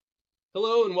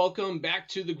Hello and welcome back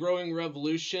to the Growing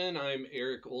Revolution. I'm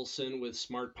Eric Olson with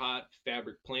Smart Pot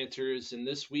Fabric Planters, and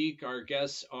this week our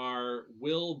guests are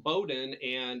Will Bowden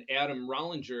and Adam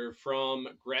Rollinger from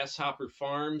Grasshopper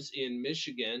Farms in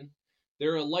Michigan.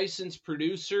 They're a licensed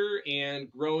producer and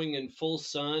growing in full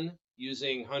sun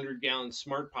using 100-gallon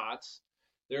Smart Pots.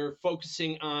 They're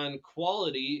focusing on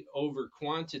quality over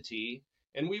quantity,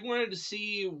 and we wanted to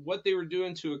see what they were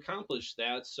doing to accomplish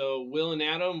that. So, Will and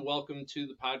Adam, welcome to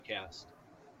the podcast.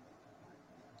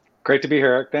 Great to be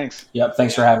here, Eric. Thanks. Yep. Yeah,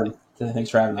 Thanks for having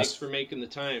thanks us. for making the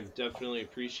time. Definitely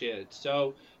appreciate it.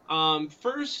 So,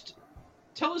 first,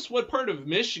 tell us what part of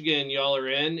Michigan y'all are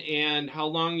in and how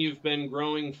long you've been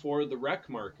growing for the rec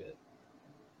market.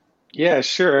 Yeah,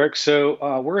 sure, Eric.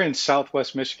 So we're in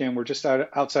Southwest Michigan. We're just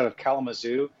outside of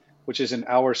Kalamazoo, which is an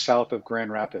hour south of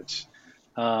Grand Rapids.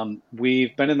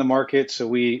 We've been in the market, so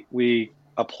we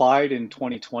applied in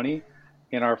 2020,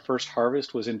 and our first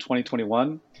harvest was in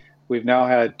 2021. We've now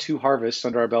had two harvests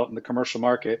under our belt in the commercial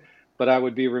market, but I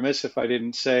would be remiss if I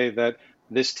didn't say that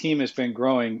this team has been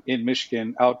growing in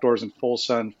Michigan outdoors in full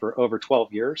sun for over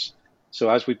 12 years. So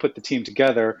as we put the team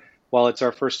together, while it's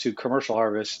our first two commercial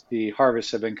harvests, the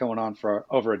harvests have been going on for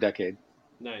over a decade.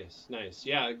 Nice, nice.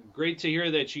 Yeah, great to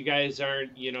hear that you guys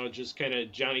aren't, just kind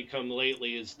of Johnny come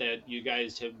lately, is that you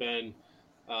guys have been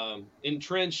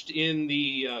entrenched in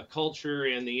the culture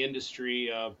and the industry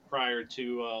prior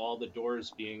to all the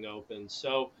doors being open.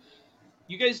 So,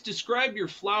 you guys describe your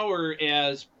flower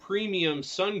as premium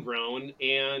sun grown,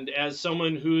 and as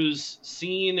someone who's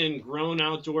seen and grown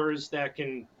outdoors that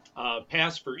can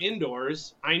pass for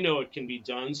indoors, I know it can be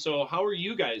done. So, how are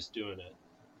you guys doing it?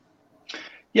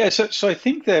 Yeah, so I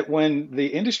think that when the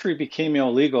industry became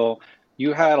illegal,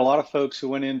 you had a lot of folks who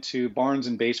went into barns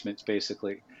and basements,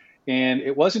 basically. And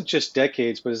it wasn't just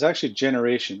decades, but it's actually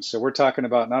generations. So we're talking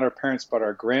about not our parents, but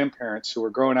our grandparents who were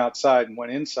growing outside and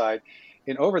went inside.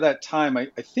 And over that time, I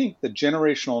think the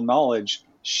generational knowledge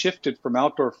shifted from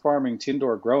outdoor farming to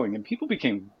indoor growing. And people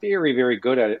became very, very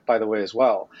good at it, by the way, as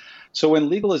well. So when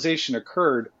legalization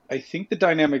occurred, I think the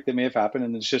dynamic that may have happened,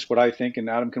 and it's just what I think, and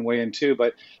Adam can weigh in too,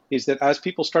 but is that as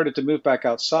people started to move back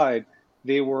outside,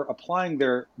 they were applying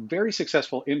their very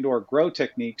successful indoor grow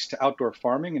techniques to outdoor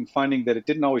farming and finding that it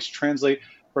didn't always translate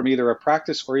from either a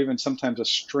practice or even sometimes a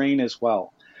strain as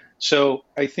well. So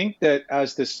I think that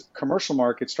as this commercial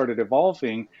market started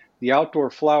evolving, the outdoor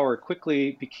flower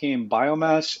quickly became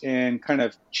biomass and kind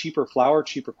of cheaper flower,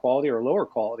 cheaper quality or lower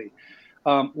quality.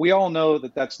 We all know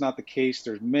that that's not the case.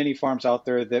 There's many farms out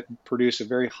there that produce a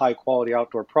very high quality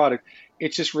outdoor product.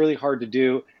 It's just really hard to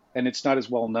do, and it's not as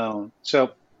well known.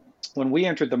 So when we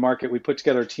entered the market, we put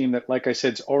together a team that, like I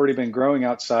said, has already been growing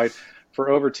outside for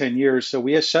over 10 years. So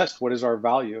we assessed what is our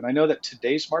value. And I know that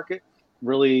today's market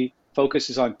really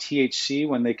focuses on THC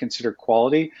when they consider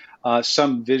quality.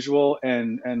 Some visual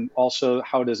and also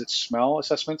how does it smell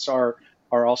assessments are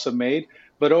also made.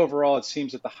 But overall, it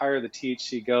seems that the higher the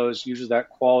THC goes, usually that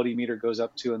quality meter goes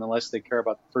up too, and the less they care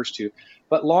about the first two.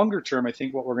 But longer term, I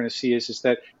think what we're going to see is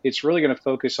that it's really going to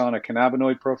focus on a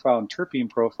cannabinoid profile and terpene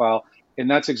profile. And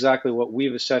that's exactly what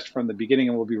we've assessed from the beginning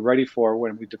and we'll be ready for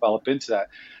when we develop into that.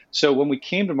 So when we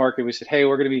came to market, we said, hey,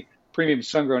 we're going to be premium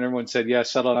sun grown. Everyone said, yeah,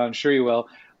 settle down, sure you will.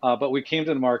 But we came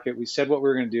to the market, we said what we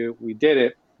were going to do, we did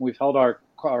it. We've held our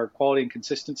quality and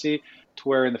consistency to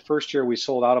where in the first year we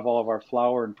sold out of all of our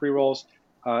flower and pre-rolls.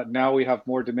 Now we have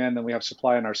more demand than we have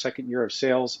supply in our second year of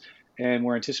sales, and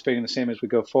we're anticipating the same as we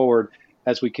go forward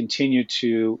as we continue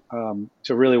to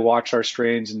really watch our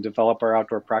strains and develop our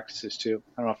outdoor practices too.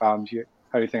 I don't know if Adam, do you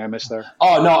have anything I missed there?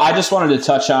 Oh, no, I just wanted to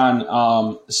touch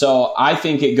on. So I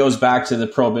think it goes back to the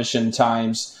Prohibition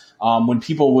times when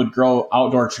people would grow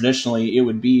outdoor traditionally. It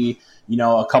would be,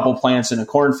 a couple plants in a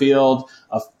cornfield,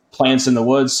 plants in the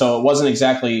woods. So it wasn't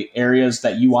exactly areas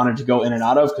that you wanted to go in and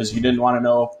out of because you didn't want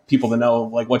people to know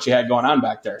like what you had going on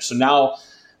back there. So now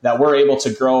that we're able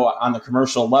to grow on the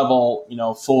commercial level,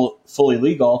 fully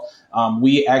legal,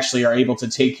 we actually are able to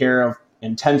take care of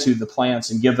and tend to the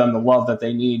plants and give them the love that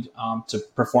they need to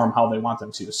perform how they want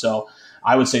them to. So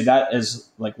I would say that is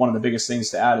like one of the biggest things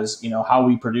to add is, how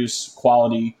we produce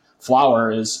quality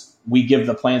flower is we give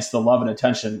the plants the love and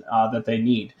attention that they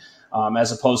need,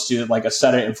 as opposed to like a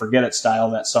set it and forget it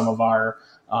style that some of our,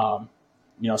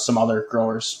 some other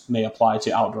growers may apply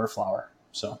to outdoor flower.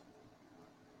 So.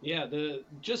 Yeah, the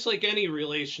just like any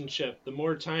relationship, the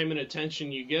more time and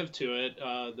attention you give to it,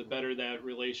 the better that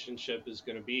relationship is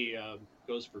going to be.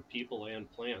 Goes for people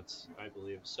and plants, I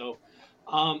believe. So,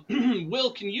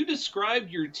 Will, can you describe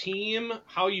your team,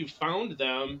 how you found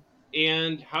them,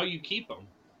 and how you keep them?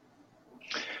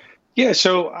 Yeah,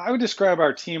 so I would describe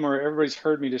our team, or everybody's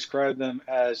heard me describe them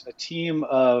as a team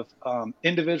of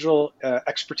individual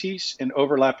expertise and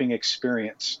overlapping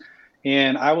experience.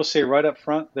 And I will say right up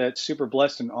front that super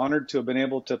blessed and honored to have been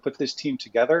able to put this team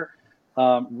together.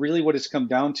 Really, what it's come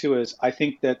down to is I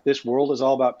think that this world is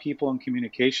all about people and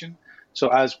communication. So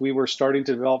as we were starting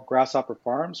to develop Grasshopper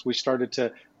Farms, we started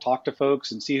to talk to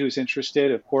folks and see who's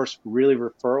interested. Of course, really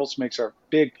referrals makes our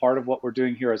big part of what we're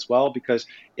doing here as well, because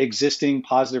existing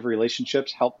positive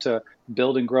relationships help to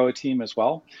build and grow a team as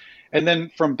well. And then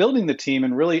from building the team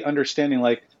and really understanding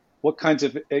like what kinds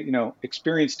of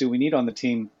experience do we need on the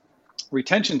team,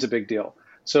 retention's a big deal.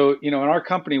 So, in our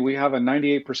company, we have a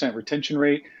 98% retention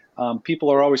rate. People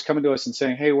are always coming to us and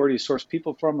saying, "Hey, where do you source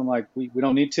people from?" I'm like, we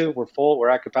don't need to. We're full. We're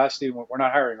at capacity. We're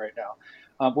not hiring right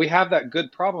now. We have that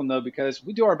good problem though, because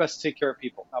we do our best to take care of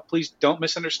people. Now, please don't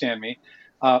misunderstand me.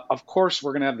 Of course,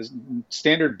 we're going to have this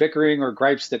standard bickering or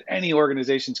gripes that any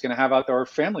organization is going to have out there, or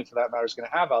family for that matter is going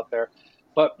to have out there.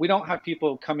 But we don't have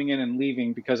people coming in and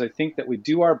leaving, because I think that we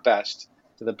do our best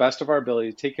to the best of our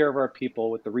ability to take care of our people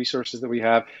with the resources that we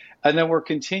have. And then we're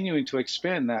continuing to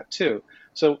expand that too.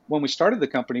 So when we started the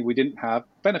company, we didn't have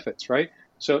benefits, right?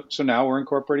 So now we're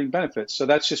incorporating benefits. So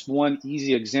that's just one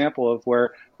easy example of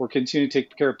where we're continuing to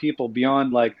take care of people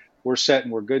beyond like we're set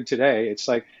and we're good today. It's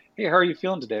like, hey, how are you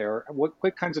feeling today? Or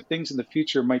what kinds of things in the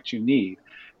future might you need?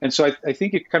 And so I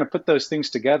think you kind of put those things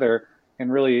together,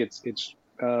 and really it's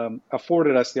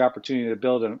afforded us the opportunity to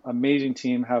build an amazing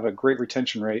team, have a great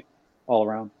retention rate all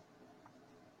around.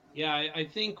 Yeah, I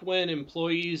think when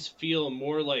employees feel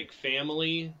more like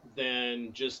family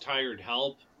than just hired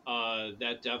help,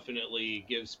 that definitely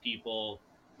gives people,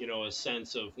 a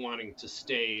sense of wanting to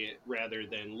stay rather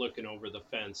than looking over the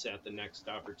fence at the next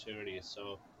opportunity.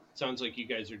 So it sounds like you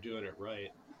guys are doing it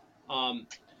right. Um,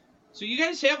 so you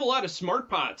guys have a lot of smart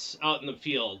pots out in the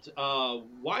field.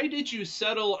 Why did you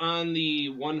settle on the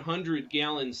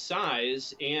 100-gallon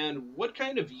size, and what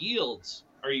kind of yields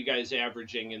are you guys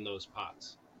averaging in those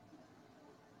pots?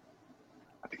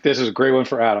 I think this is a great one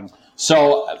for Adam.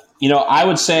 So, I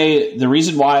would say the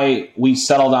reason why we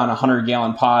settled on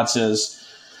 100-gallon pots is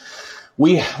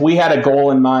we had a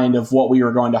goal in mind of what we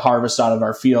were going to harvest out of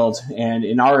our field, and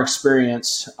in our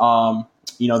experience,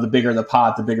 the bigger the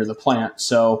pot, the bigger the plant.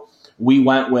 So we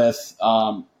went with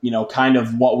kind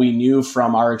of what we knew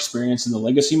from our experience in the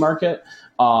legacy market,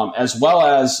 as well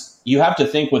as you have to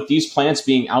think with these plants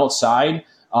being outside,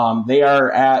 they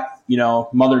are at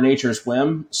Mother Nature's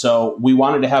whim. So we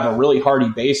wanted to have a really hardy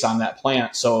base on that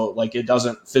plant, so like it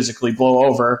doesn't physically blow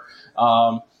over.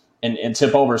 And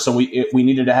tip over. So we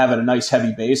needed to have it a nice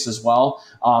heavy base as well,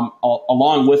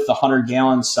 along with the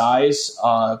 100-gallon size.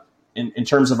 In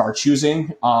terms of our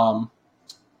choosing,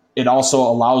 it also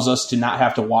allows us to not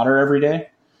have to water every day.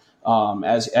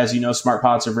 As you know, smart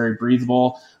pots are very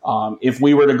breathable. If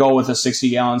we were to go with a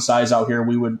 60-gallon size out here,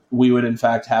 we would in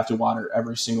fact have to water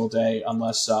every single day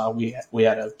unless we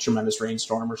had a tremendous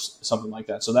rainstorm or something like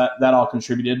that. So that all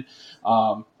contributed.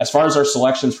 As far as our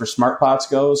selections for smart pots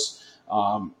goes,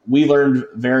 we learned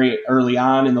very early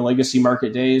on in the legacy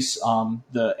market days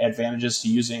the advantages to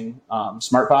using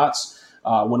smart pots.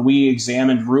 When we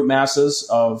examined root masses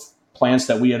of plants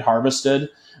that we had harvested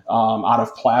out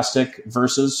of plastic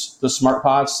versus the smart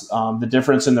pots, the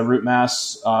difference in the root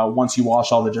mass once you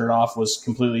wash all the dirt off was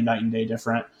completely night and day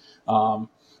different.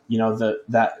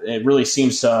 That it really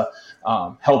seems to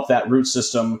help that root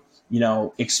system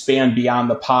expand beyond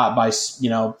the pot by,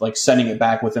 like sending it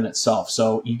back within itself.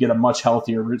 So you get a much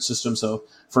healthier root system. So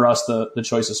for us, the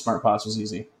choice of smart pots was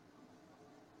easy.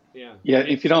 Yeah. Yeah,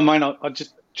 if you don't mind, I'll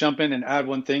just jump in and add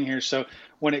one thing here. So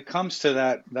when it comes to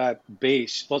that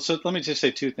base, well, so let me just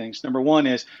say two things. Number one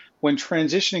is when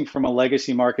transitioning from a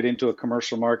legacy market into a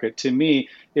commercial market, to me,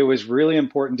 it was really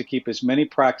important to keep as many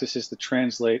practices that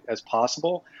translate as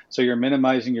possible. So you're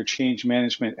minimizing your change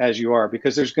management as you are,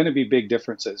 because there's going to be big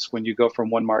differences when you go from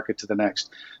one market to the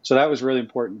next. So that was really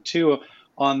important. Two,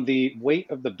 on the weight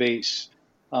of the base,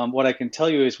 what I can tell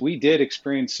you is we did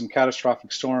experience some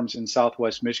catastrophic storms in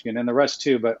Southwest Michigan, and the rest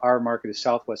too, but our market is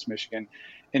Southwest Michigan.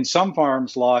 And some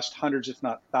farms lost hundreds, if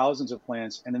not thousands of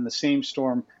plants. And in the same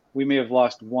storm, we may have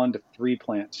lost 1 to 3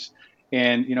 plants.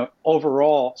 And,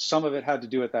 overall, some of it had to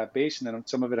do with that base, and then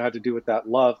some of it had to do with that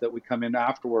love that we come in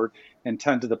afterward and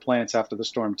tend to the plants after the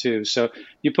storm too. So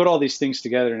you put all these things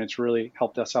together, and it's really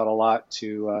helped us out a lot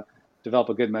to develop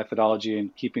a good methodology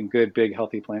and keeping good, big,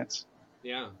 healthy plants.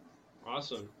 Yeah.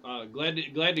 Awesome. Glad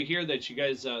to hear that you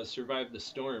guys survived the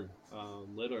storm,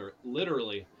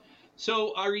 literally.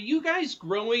 So, are you guys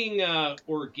growing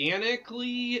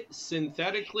organically,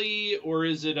 synthetically, or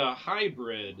is it a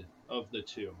hybrid of the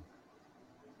two?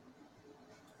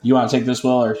 You want to take this,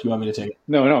 Will, or you want me to take it?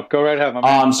 No, go right ahead, my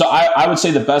man. So I would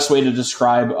say the best way to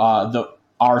describe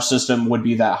our system would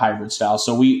be that hybrid style.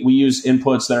 So we use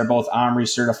inputs that are both OMRI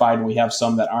certified, and we have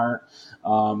some that aren't.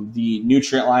 The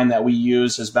nutrient line that we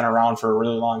use has been around for a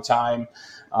really long time,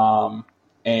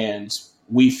 and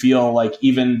we feel like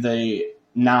even the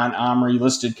non-OMRI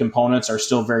listed components are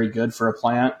still very good for a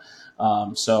plant.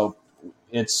 So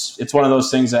it's one of those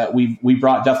things that we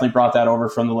definitely brought that over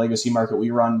from the legacy market.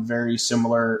 We run very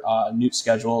similar newt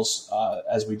schedules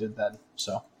as we did then.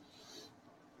 So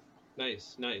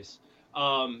Nice.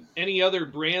 Any other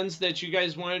brands that you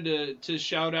guys wanted to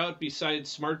shout out besides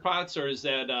Smart Pots, or is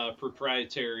that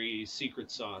proprietary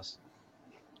secret sauce?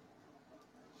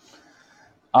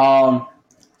 We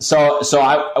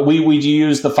do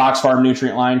use the Fox Farm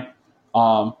nutrient line.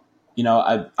 I'm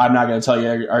not going to tell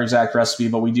you our exact recipe,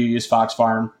 but we do use Fox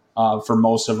Farm for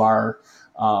most of our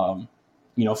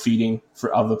feeding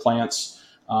of the plants.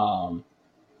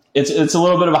 It's a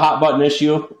little bit of a hot button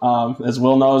issue, as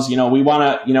Will knows. We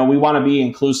want to be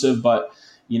inclusive, but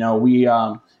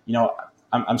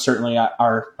I'm certainly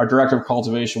our director of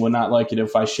cultivation would not like it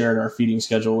if I shared our feeding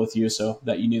schedule with you, so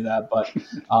that you knew that. But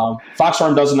Fox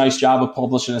Farm does a nice job of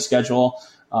publishing a schedule.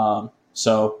 I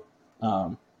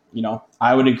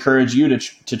would encourage you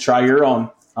to try your own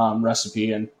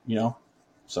recipe, and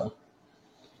so.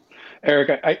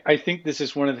 Eric, I think this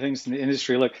is one of the things in the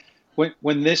industry. Look,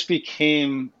 when this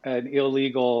became an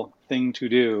illegal thing to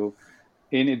do,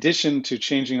 in addition to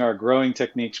changing our growing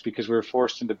techniques because we were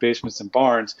forced into basements and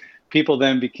barns, people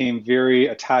then became very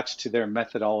attached to their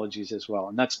methodologies as well.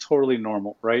 And that's totally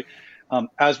normal, right?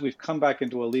 As we've come back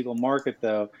into a legal market,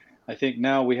 though, I think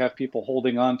now we have people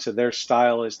holding on to their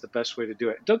style as the best way to do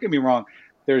it. Don't get me wrong.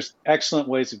 There's excellent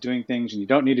ways of doing things, and you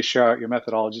don't need to share out your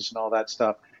methodologies and all that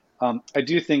stuff. I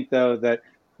do think, though, that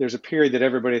there's a period that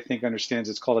everybody, I think, understands.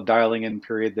 It's called a dialing in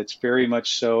period that's very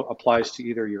much so applies to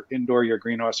either your indoor, your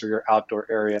greenhouse, or your outdoor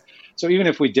area. So even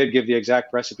if we did give the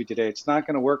exact recipe today, it's not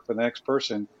going to work for the next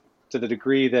person to the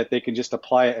degree that they can just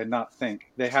apply it and not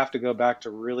think. They have to go back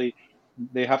to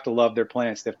they have to love their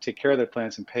plants. They have to take care of their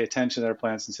plants and pay attention to their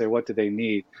plants and say, what do they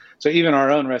need? So even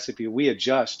our own recipe, we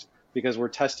adjust because we're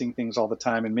testing things all the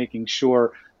time and making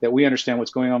sure that we understand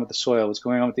what's going on with the soil, what's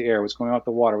going on with the air, what's going on with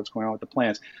the water, what's going on with the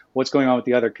plants, what's going on with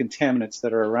the other contaminants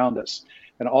that are around us.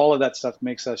 And all of that stuff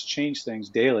makes us change things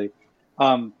daily.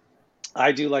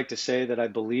 I do like to say that I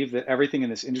believe that everything in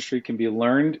this industry can be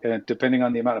learned, and depending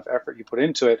on the amount of effort you put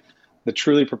into it. The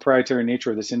truly proprietary nature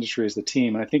of this industry is the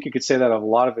team. And I think you could say that of a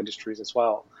lot of industries as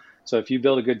well. So if you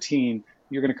build a good team,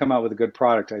 you're going to come out with a good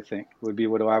product, I think, would be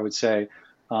what I would say.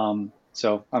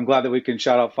 So I'm glad that we can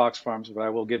shout out Fox Farms, but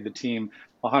I will give the team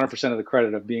 100% of the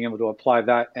credit of being able to apply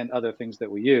that and other things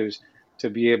that we use to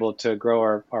be able to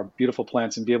grow our beautiful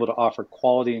plants and be able to offer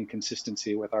quality and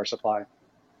consistency with our supply.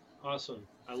 Awesome.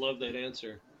 I love that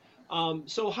answer.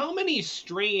 So how many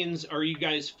strains are you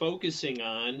guys focusing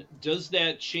on? Does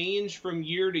that change from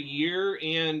year to year?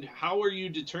 And how are you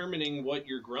determining what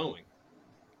you're growing?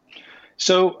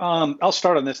 So I'll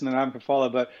start on this and then I can follow.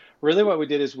 But really what we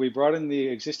did is we brought in the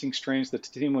existing strains that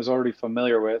the team was already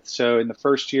familiar with. So in the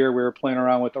first year, we were playing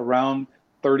around with around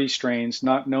 30 strains,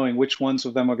 not knowing which ones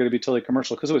of them were going to be totally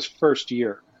commercial because it was first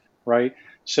year, right?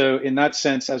 So in that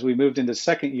sense, as we moved into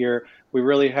second year, we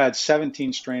really had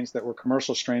 17 strains that were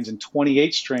commercial strains and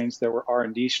 28 strains that were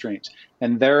R&D strains.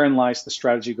 And therein lies the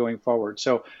strategy going forward.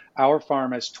 So our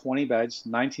farm has 20 beds,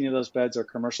 19 of those beds are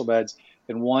commercial beds,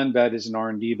 and one bed is an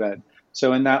R&D bed.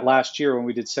 So in that last year, when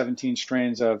we did 17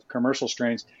 strains of commercial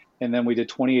strains, and then we did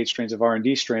 28 strains of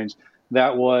R&D strains,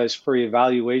 that was for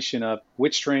evaluation of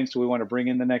which strains do we want to bring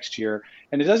in the next year.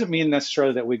 And it doesn't mean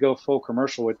necessarily that we go full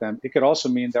commercial with them. It could also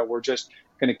mean that we're just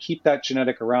going to keep that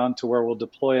genetic around to where we'll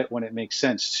deploy it when it makes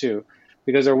sense too.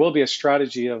 Because there will be a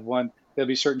strategy of one, there'll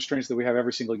be certain strains that we have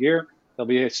every single year. There'll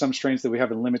be some strains that we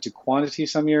have in limited quantity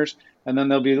some years. And then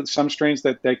there'll be some strains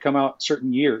that they come out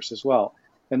certain years as well.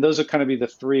 And those will kind of be the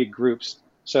three groups.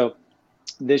 So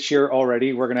this year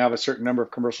already, we're going to have a certain number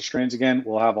of commercial strains again.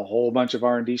 We'll have a whole bunch of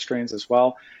R&D strains as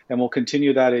well. And we'll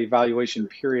continue that evaluation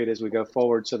period as we go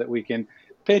forward so that we can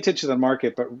pay attention to the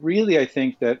market. But really, I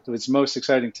think that what's most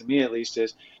exciting to me, at least,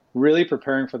 is really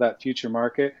preparing for that future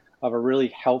market of a really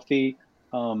healthy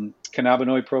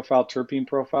cannabinoid profile, terpene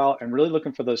profile, and really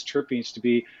looking for those terpenes to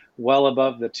be well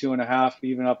above the 2.5,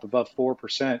 even up above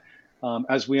 4%.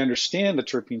 As we understand the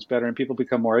terpenes better and people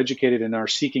become more educated and are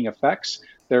seeking effects,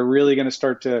 they're really going to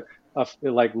start to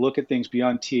look at things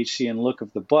beyond THC and look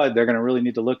of the bud. They're going to really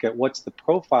need to look at what's the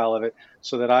profile of it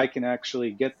so that I can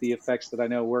actually get the effects that I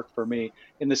know work for me.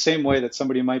 In the same way that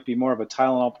somebody might be more of a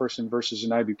Tylenol person versus an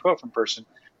ibuprofen person,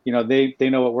 they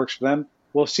know what works for them.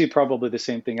 we'll see probably the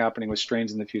same thing happening with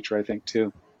strains in the future, I think,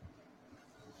 too.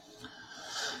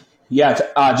 Yeah,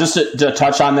 just to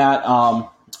touch on that,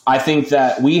 I think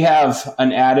that we have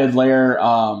an added layer,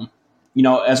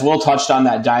 as Will touched on,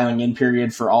 that dialing in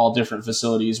period for all different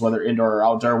facilities, whether indoor or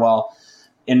outdoor. Well,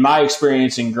 in my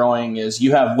experience in growing is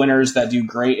you have winners that do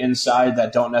great inside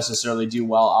that don't necessarily do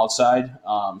well outside.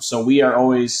 So we are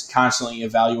always constantly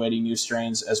evaluating new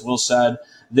strains. As Will said,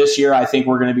 this year I think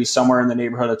we're going to be somewhere in the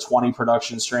neighborhood of 20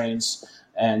 production strains,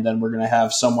 and then we're going to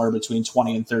have somewhere between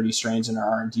 20 and 30 strains in our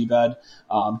R&D bed,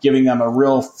 giving them a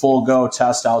real full go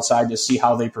test outside to see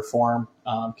how they perform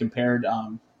compared.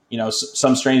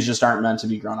 Some strains just aren't meant to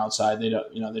be grown outside. They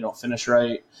don't finish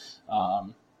right.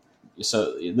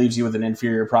 So it leaves you with an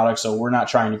inferior product. So we're not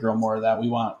trying to grow more of that. We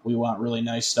want really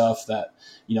nice stuff that,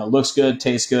 looks good,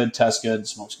 tastes good, tests good,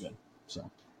 smells good.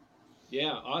 So.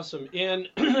 Yeah, awesome. And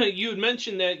you had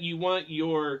mentioned that you want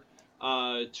your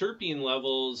terpene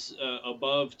levels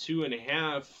above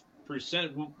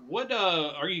 2.5%. What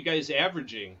are you guys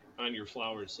averaging on your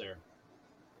flowers there?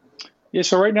 Yeah,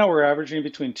 so right now we're averaging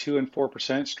between 2 and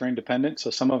 4% strain dependent. So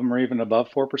some of them are even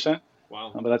above 4%.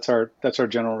 Wow. But that's our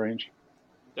general range.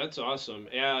 That's awesome.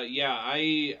 Yeah,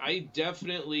 I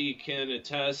definitely can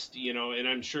attest, and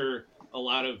I'm sure a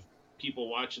lot of people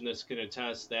watching this can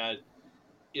attest that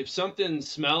if something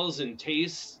smells and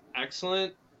tastes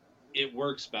excellent, it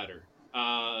works better.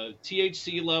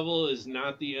 THC level is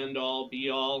not the end all be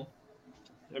all.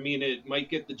 I mean, it might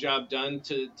get the job done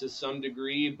to some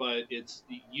degree, but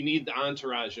you need the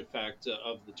entourage effect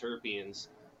of the terpenes.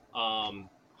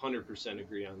 100%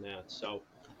 agree on that. So,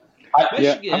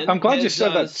 Michigan I'm glad has, you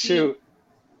said that too.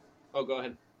 Oh, go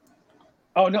ahead.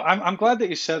 Oh no, I'm glad that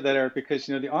you said that, Eric, because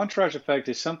the entourage effect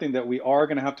is something that we are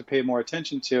going to have to pay more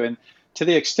attention to, and to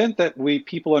the extent that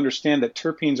people understand that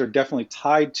terpenes are definitely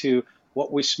tied to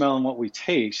what we smell and what we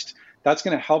taste, that's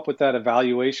going to help with that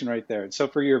evaluation right there. And so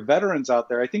for your veterans out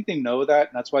there, I think they know that,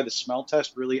 and that's why the smell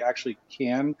test really actually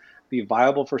can be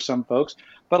viable for some folks.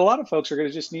 But a lot of folks are going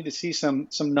to just need to see some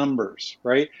numbers,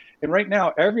 right? And right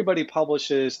now, everybody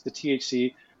publishes the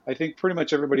THC. I think pretty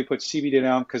much everybody puts CBD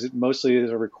down because it mostly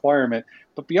is a requirement.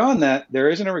 But beyond that, there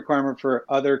isn't a requirement for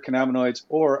other cannabinoids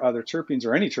or other terpenes,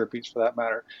 or any terpenes for that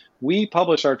matter. We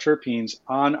publish our terpenes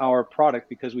on our product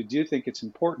because we do think it's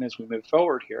important as we move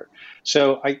forward here.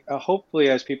 So hopefully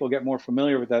as people get more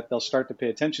familiar with that, they'll start to pay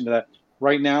attention to that.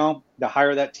 Right now, the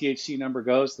higher that THC number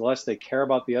goes, the less they care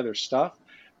about the other stuff.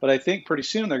 But I think pretty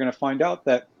soon they're going to find out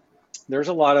that there's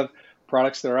a lot of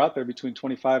products that are out there between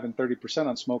 25 and 30%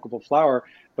 on smokable flower,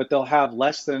 but they'll have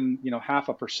less than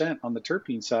 0.5% on the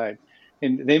terpene side.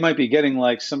 And they might be getting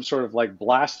like some sort of like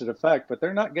blasted effect, but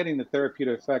they're not getting the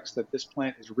therapeutic effects that this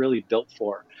plant is really built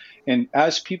for. And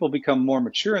as people become more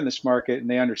mature in this market and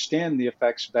they understand the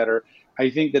effects better, I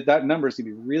think that number is going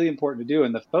to be really important to do.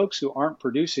 And the folks who aren't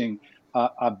producing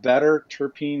a better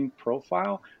terpene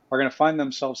profile are going to find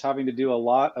themselves having to do a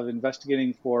lot of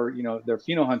investigating for their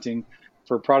phenohunting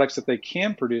for products that they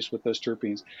can produce with those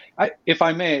terpenes. If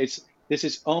I may, this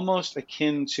is almost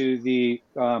akin to the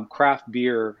craft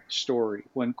beer story.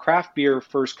 When craft beer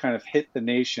first kind of hit the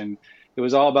nation, it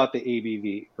was all about the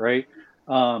ABV, right?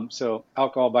 So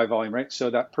alcohol by volume, right?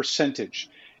 So that percentage.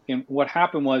 And what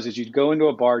happened is you'd go into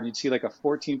a bar and you'd see like a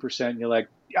 14%, and you're like,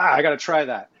 yeah, I got to try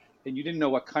that. And you didn't know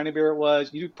what kind of beer it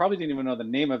was. You probably didn't even know the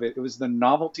name of it. It was the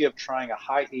novelty of trying a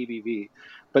high ABV.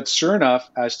 But sure enough,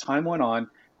 as time went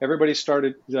on, everybody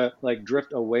started to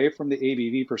drift away from the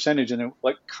ABV percentage. And then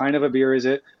what kind of a beer is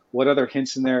it? What other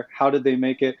hints in there? How did they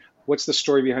make it? What's the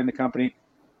story behind the company?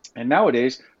 And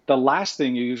nowadays, the last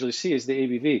thing you usually see is the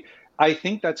ABV. I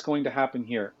think that's going to happen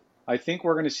here. I think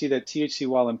we're going to see that THC,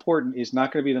 while important, is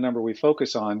not going to be the number we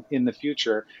focus on in the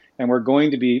future. And we're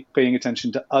going to be paying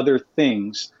attention to other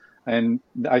things. And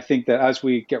I think that as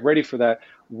we get ready for that,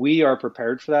 we are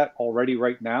prepared for that already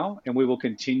right now, and we will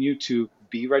continue to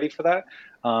be ready for that.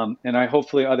 And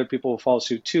hopefully other people will follow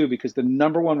suit too, because the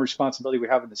number one responsibility we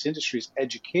have in this industry is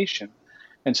education.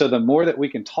 And so the more that we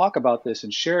can talk about this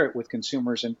and share it with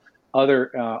consumers and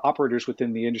other operators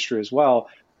within the industry as well,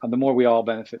 the more we all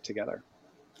benefit together.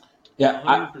 Yeah,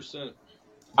 100%.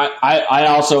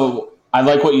 I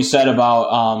like what you said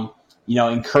about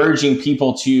encouraging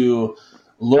people to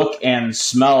look and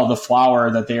smell the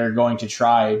flower that they are going to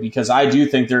try, because I do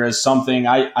think there is something,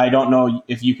 I don't know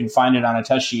if you can find it on a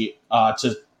test sheet,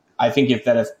 I think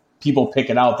if people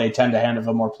pick it out, they tend to have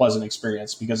a more pleasant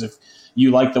experience, because if you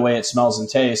like the way it smells and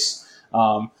tastes,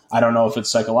 I don't know if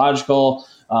it's psychological,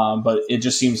 but it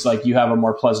just seems like you have a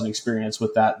more pleasant experience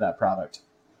with that product.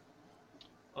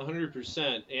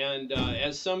 100%. And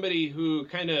as somebody who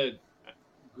kind of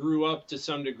grew up to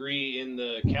some degree in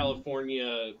the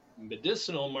California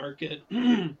medicinal market,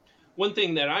 one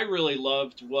thing that I really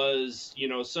loved was,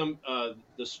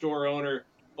 the store owner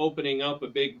opening up a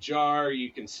big jar. You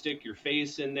can stick your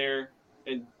face in there,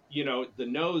 and the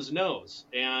nose knows,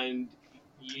 and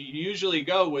you usually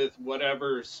go with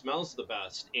whatever smells the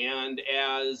best. And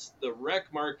as the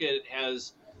rec market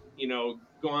has,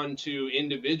 gone to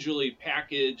individually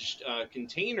packaged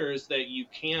containers that you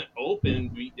can't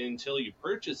open until you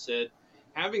purchase it,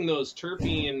 having those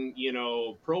terpene,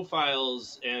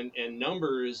 profiles and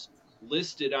numbers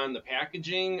listed on the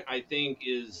packaging, I think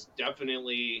is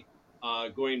definitely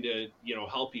going to,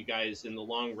 help you guys in the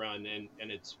long run,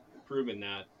 and it's proven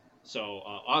that. So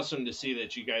awesome to see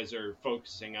that you guys are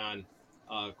focusing on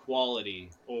quality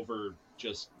over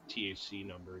just THC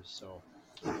numbers. So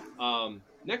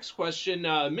next question.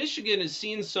 Michigan has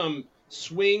seen some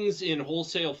swings in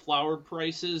wholesale flower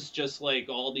prices, just like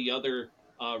all the other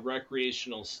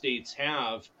recreational states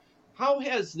have. How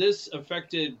has this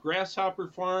affected Grasshopper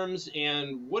farms,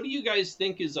 and what do you guys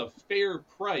think is a fair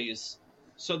price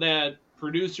so that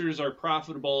producers are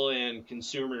profitable and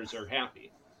consumers are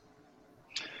happy?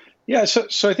 Yeah,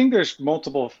 so I think there's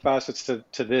multiple facets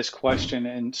to this question.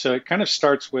 And so it kind of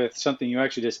starts with something you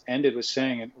actually just ended with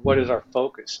saying, and what is our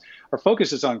focus? Our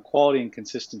focus is on quality and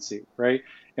consistency, right?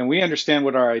 And we understand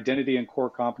what our identity and core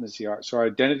competency are. So our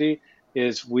identity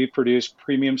is we produce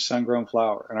premium sun-grown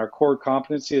flower, and our core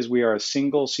competency is we are a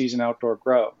single season outdoor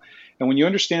grow. And when you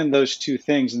understand those two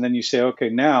things, and then you say, okay,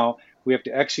 now we have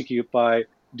to execute by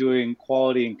doing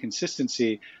quality and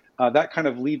consistency, that kind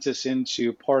of leads us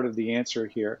into part of the answer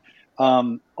here.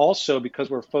 Also, because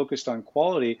we're focused on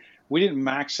quality, we didn't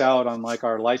max out on like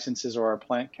our licenses or our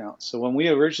plant counts. So when we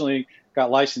originally got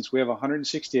licensed, we have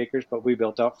 160 acres, but we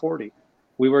built out 40.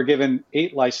 We were given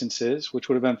 8 licenses, which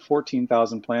would have been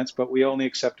 14,000 plants, but we only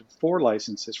accepted 4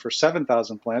 licenses for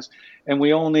 7,000 plants, and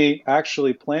we only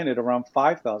actually planted around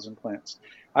 5,000 plants.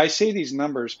 I say these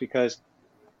numbers because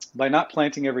by not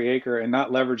planting every acre and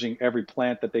not leveraging every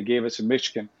plant that they gave us in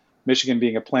Michigan, Michigan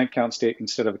being a plant count state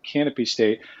instead of a canopy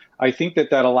state, I think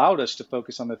that allowed us to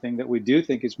focus on the thing that we do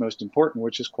think is most important,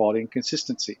 which is quality and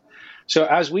consistency. So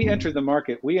as we entered the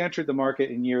market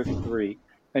in year 3.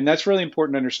 And that's really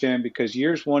important to understand because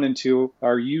years 1 and 2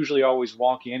 are usually always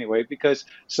wonky anyway, because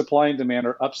supply and demand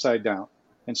are upside down.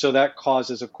 And so that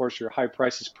causes, of course, your high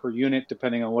prices per unit,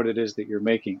 depending on what it is that you're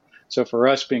making. So for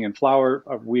us being in flower,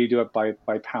 we do it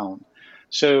by pound.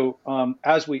 So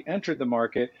as we entered the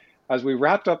market, as we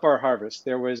wrapped up our harvest,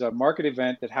 there was a market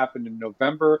event that happened in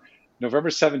November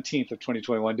 17th of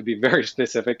 2021, to be very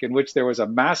specific, in which there was a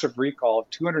massive recall of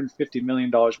 $250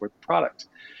 million worth of product.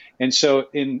 And so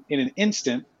in an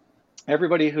instant,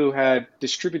 everybody who had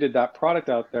distributed that product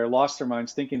out there lost their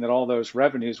minds thinking that all those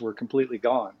revenues were completely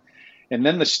gone. And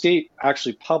then the state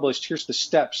actually published, here's the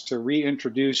steps to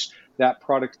reintroduce that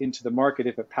product into the market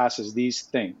if it passes these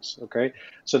things, okay?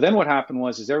 So then what happened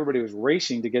was everybody was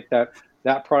racing to get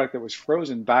that product that was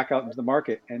frozen back out into the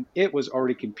market, and it was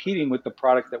already competing with the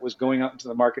product that was going out into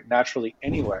the market naturally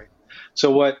anyway.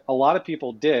 So what a lot of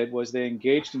people did was they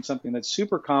engaged in something that's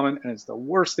super common, and it's the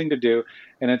worst thing to do,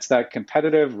 and it's that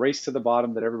competitive race to the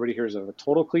bottom that everybody hears of. A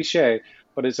total cliche,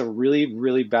 but it's a really,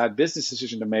 really bad business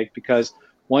decision to make, because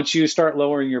once you start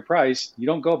lowering your price, you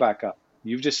don't go back up.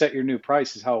 You've just set your new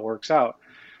price is how it works out.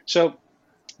 So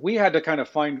we had to kind of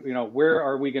find, where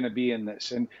are we going to be in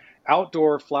this? And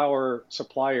outdoor flower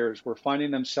suppliers were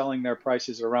finding them selling their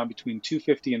prices around between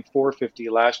 $250 and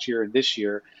 $450 last year and this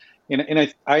year.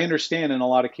 And I understand in a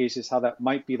lot of cases how that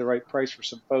might be the right price for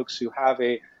some folks who have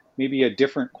maybe a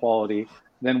different quality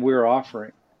than we're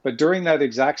offering. But during that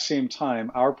exact same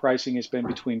time, our pricing has been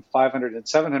between $500 and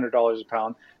 $700 a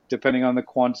pound, depending on the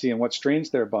quantity and what strains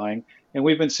they're buying. And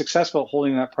we've been successful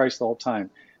holding that price the whole time.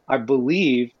 I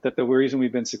believe that the reason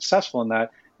we've been successful in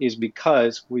that is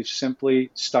because we've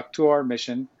simply stuck to our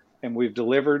mission, and we've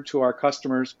delivered to our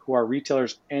customers, who are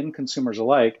retailers and consumers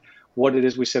alike, what it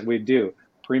is we said we'd do.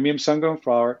 Premium sun-grown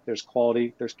flower, there's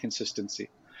quality, there's consistency.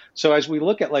 So as we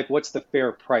look at what's the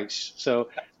fair price, so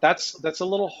that's a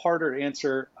little harder to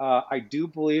answer. I do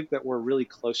believe that we're really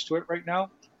close to it right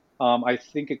now. I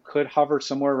think it could hover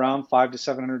somewhere around $500 to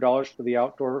 $700 for the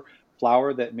outdoor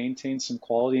flower that maintains some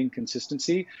quality and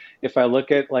consistency. If I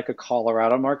look at a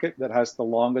Colorado market that has the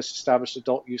longest established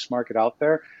adult use market out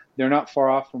there, they're not far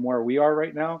off from where we are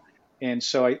right now. And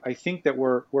so I think that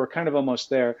we're kind of almost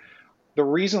there. The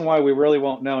reason why we really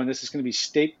won't know, and this is going to be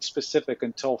state specific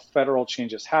until federal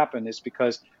changes happen, is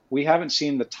because we haven't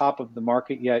seen the top of the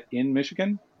market yet in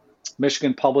Michigan.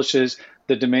 Michigan publishes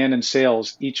the demand and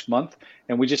sales each month,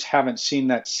 and we just haven't seen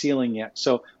that ceiling yet.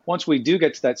 So once we do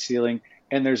get to that ceiling,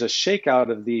 and there's a shakeout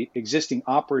of the existing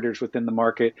operators within the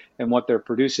market and what they're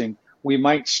producing, we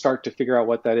might start to figure out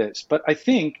what that is. But I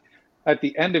think at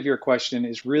the end of your question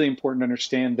is really important to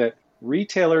understand that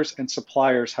retailers and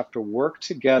suppliers have to work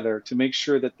together to make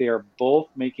sure that they are both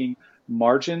making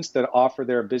margins that offer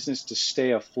their business to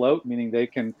stay afloat, meaning they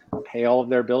can pay all of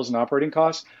their bills and operating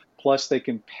costs, plus they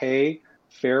can pay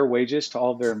fair wages to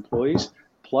all of their employees,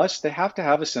 plus they have to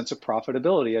have a sense of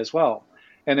profitability as well.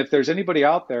 And if there's anybody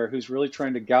out there who's really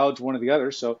trying to gouge one or the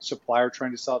other, so supplier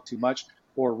trying to sell it too much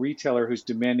or retailer who's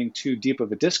demanding too deep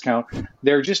of a discount,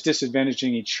 they're just disadvantaging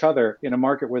each other in a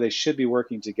market where they should be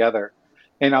working together.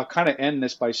 And I'll kind of end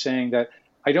this by saying that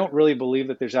I don't really believe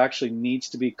that there's actually needs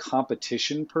to be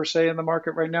competition per se in the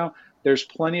market right now. There's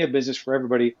plenty of business for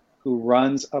everybody who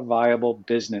runs a viable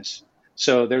business.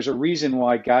 So there's a reason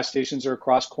why gas stations are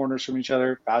across corners from each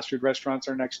other, fast food restaurants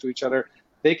are next to each other.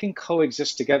 They can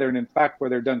coexist together. And in fact, where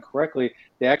they're done correctly,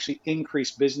 they actually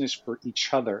increase business for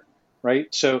each other,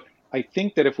 right? So I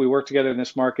think that if we work together in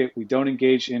this market, we don't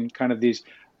engage in kind of these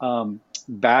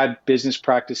bad business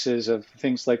practices of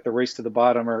things like the race to the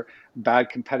bottom or bad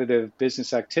competitive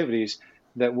business activities,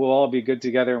 that we'll all be good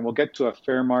together and we'll get to a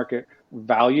fair market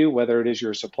value, whether it is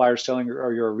your supplier selling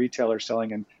or you're a retailer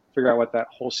selling, and figure out what that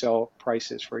wholesale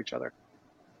price is for each other.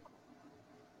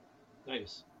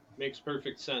 Nice. Makes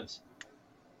perfect sense.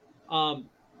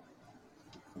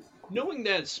 Knowing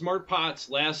that smart pots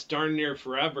last darn near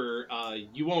forever,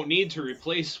 you won't need to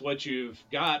replace what you've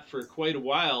got for quite a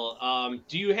while.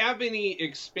 Do you have any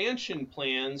expansion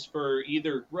plans for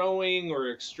either growing or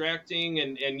extracting?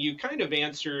 And you kind of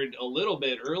answered a little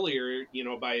bit earlier,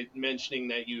 by mentioning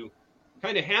that you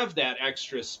kind of have that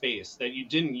extra space, that you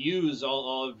didn't use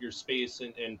all of your space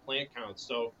and plant counts.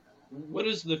 So what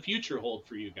does the future hold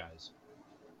for you guys?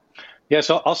 Yeah,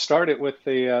 so I'll start it with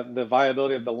the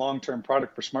viability of the long-term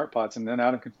product for smart pots, and then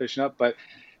Adam can finish up. But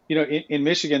in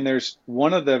Michigan, there's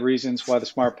one of the reasons why the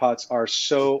smart pots are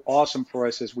so awesome for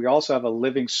us is we also have a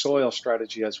living soil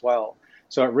strategy as well.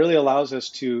 So it really allows us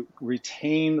to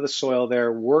retain the soil there,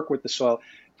 work with the soil.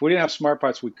 If we didn't have smart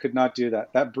pots, we could not do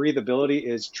that. That breathability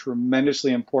is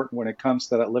tremendously important when it comes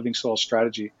to that living soil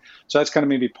strategy. So that's kind of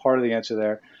maybe part of the answer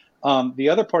there. The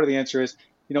other part of the answer is,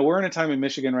 we're in a time in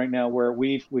Michigan right now where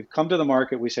we've come to the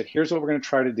market. We said, here's what we're going to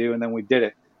try to do, and then we did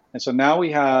it. And so now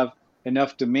we have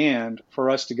enough demand for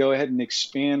us to go ahead and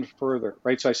expand further,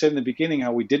 right? So I said in the beginning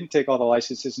how we didn't take all the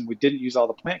licenses and we didn't use all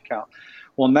the plant count.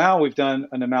 Well, now we've done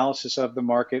an analysis of the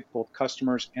market, both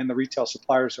customers and the retail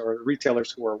suppliers or the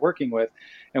retailers who we're working with,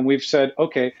 and we've said,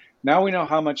 okay, now we know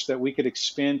how much that we could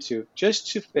expand to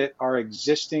just to fit our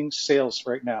existing sales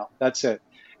right now. That's it.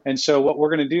 And so what we're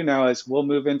going to do now is we'll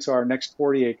move into our next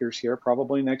 40 acres here,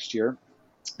 probably next year,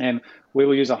 and we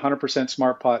will use 100%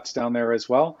 smart pots down there as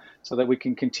well, so that we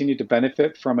can continue to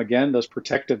benefit from, again, those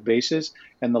protective bases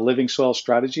and the living soil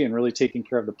strategy and really taking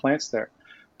care of the plants there.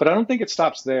 But I don't think it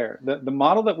stops there. The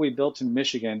model that we built in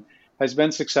Michigan has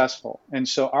been successful. And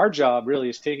so our job really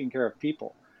is taking care of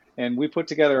people. And we put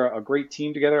together a great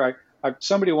team together.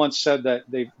 Somebody once said that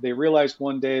they realized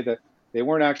one day that they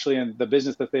weren't actually in the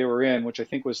business that they were in, which I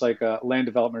think was like land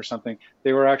development or something.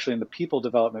 They were actually in the people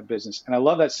development business. And I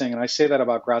love that saying, and I say that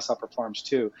about Grasshopper Farms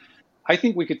too. I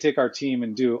think we could take our team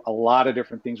and do a lot of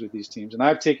different things with these teams. And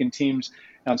I've taken teams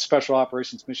on special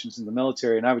operations missions in the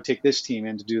military, and I would take this team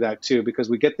in to do that too, because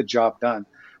we get the job done.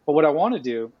 But what I want to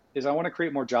do is I want to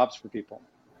create more jobs for people.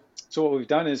 So what we've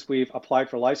done is we've applied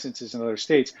for licenses in other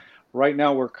states. Right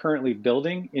now, we're currently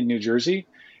building in New Jersey.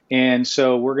 And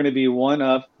so we're going to be one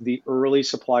of the early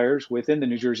suppliers within the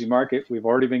New Jersey market. We've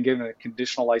already been given a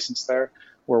conditional license there.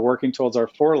 We're working towards our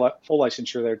full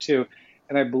licensure there too.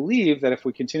 And I believe that if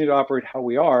we continue to operate how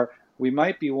we are, we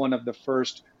might be one of the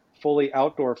first fully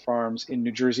outdoor farms in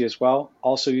New Jersey as well,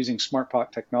 also using smart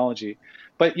pot technology.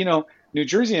 But New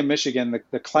Jersey and Michigan,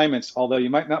 the climates, although you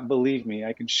might not believe me,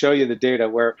 I can show you the data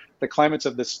where the climates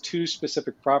of these two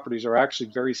specific properties are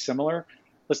actually very similar.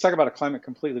 Let's talk about a climate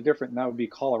completely different, and that would be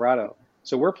Colorado.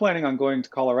 So we're planning on going to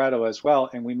Colorado as well,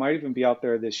 and we might even be out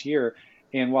there this year.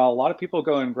 And while a lot of people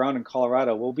go in ground in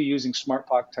Colorado, we'll be using smart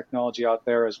pot technology out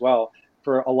there as well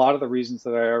for a lot of the reasons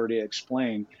that I already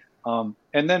explained. And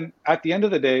then at the end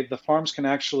of the day, the farms can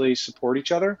actually support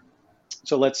each other.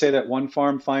 So let's say that one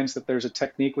farm finds that there's a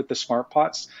technique with the smart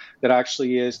pots that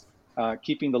actually is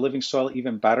keeping the living soil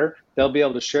even better. They'll be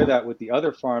able to share that with the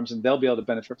other farms, and they'll be able to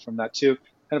benefit from that too.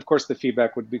 And of course, the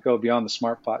feedback would go beyond the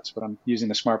smart pots, but I'm using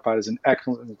the smart pot as an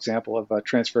excellent example of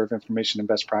transfer of information and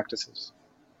best practices.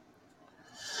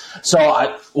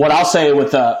 So what I'll say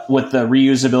with the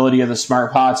reusability of the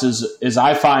smart pots is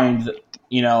I find,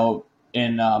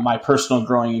 in my personal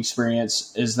growing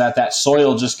experience is that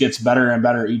soil just gets better and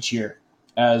better each year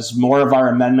as more of our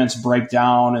amendments break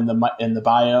down in the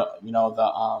bio,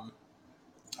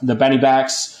 the Benny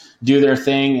backs do their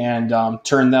thing and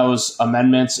turn those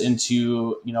amendments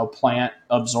into, plant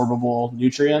absorbable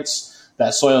nutrients.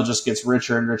 That soil just gets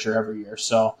richer and richer every year.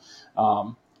 So,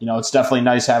 it's definitely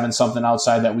nice having something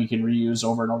outside that we can reuse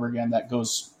over and over again. That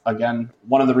goes, again,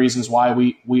 one of the reasons why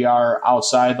we are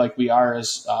outside like we are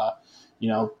is,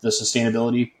 the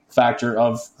sustainability factor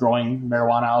of growing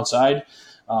marijuana outside.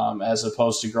 As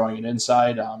opposed to growing it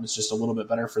inside. It's just a little bit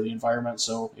better for the environment.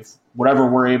 So if whatever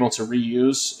we're able to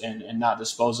reuse and not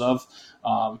dispose of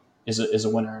is a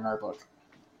winner in our book.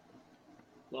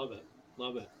 Love it.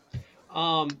 Love it.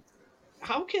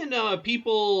 How can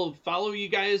people follow you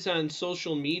guys on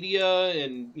social media?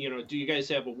 And, do you guys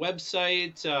have a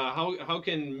website? How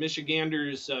can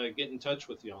Michiganders get in touch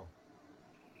with y'all?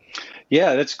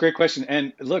 Yeah, that's a great question.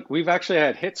 And look, we've actually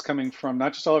had hits coming from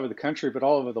not just all over the country, but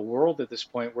all over the world at this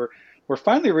point. We're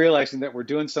finally realizing that we're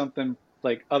doing something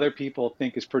like other people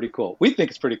think is pretty cool. We think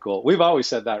it's pretty cool. We've always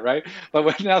said that, right?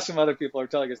 But now some other people are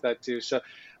telling us that too. So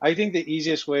I think the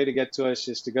easiest way to get to us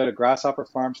is to go to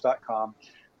grasshopperfarms.com.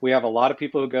 We have a lot of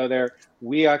people who go there.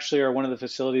 We actually are one of the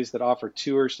facilities that offer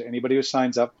tours to anybody who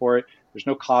signs up for it. There's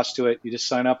no cost to it. You just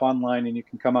sign up online and you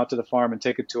can come out to the farm and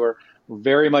take a tour. We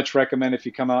very much recommend if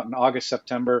you come out in August,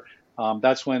 September.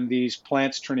 That's when these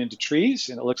plants turn into trees,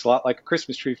 and it looks a lot like a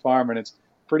Christmas tree farm, and it's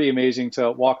pretty amazing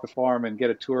to walk the farm and get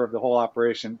a tour of the whole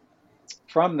operation.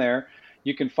 From there,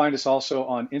 you can find us also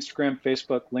on Instagram,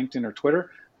 Facebook, LinkedIn, or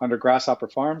Twitter under Grasshopper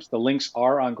Farms. The links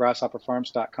are on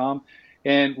grasshopperfarms.com.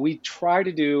 And we try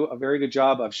to do a very good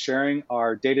job of sharing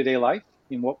our day-to-day life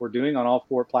in what we're doing on all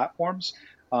 4 platforms.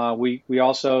 We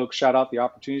also shout out the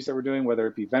opportunities that we're doing, whether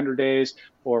it be vendor days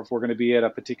or if we're going to be at a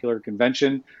particular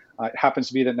convention. It happens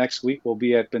to be that next week we'll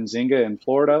be at Benzinga in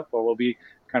Florida, where we'll be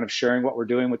kind of sharing what we're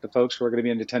doing with the folks who are going to be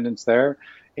in attendance there.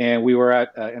 And we were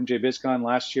at MJ BizCon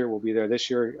last year. We'll be there this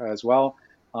year as well,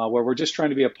 where we're just trying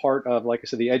to be a part of, like I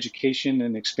said, the education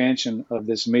and expansion of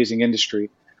this amazing industry.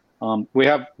 We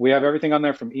have everything on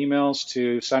there from emails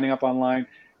to signing up online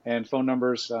and phone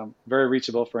numbers. Very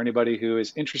reachable for anybody who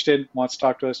is interested, wants to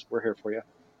talk to us. We're here for you.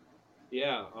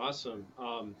 Yeah, awesome.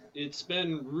 It's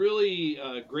been really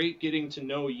great getting to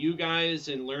know you guys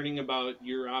and learning about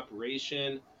your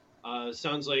operation.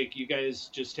 Sounds like you guys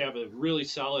just have a really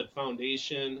solid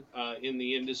foundation in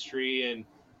the industry, and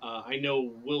I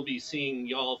know we'll be seeing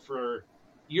y'all for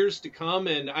years to come,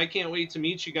 and I can't wait to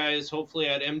meet you guys, hopefully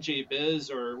at MJ Biz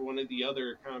or one of the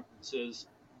other conferences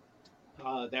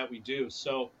that we do.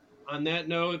 So on that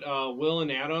note, Will and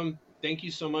Adam, thank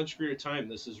you so much for your time.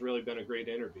 This has really been a great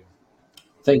interview.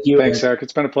 Thank you. Thanks, Eric.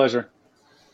 It's been a pleasure.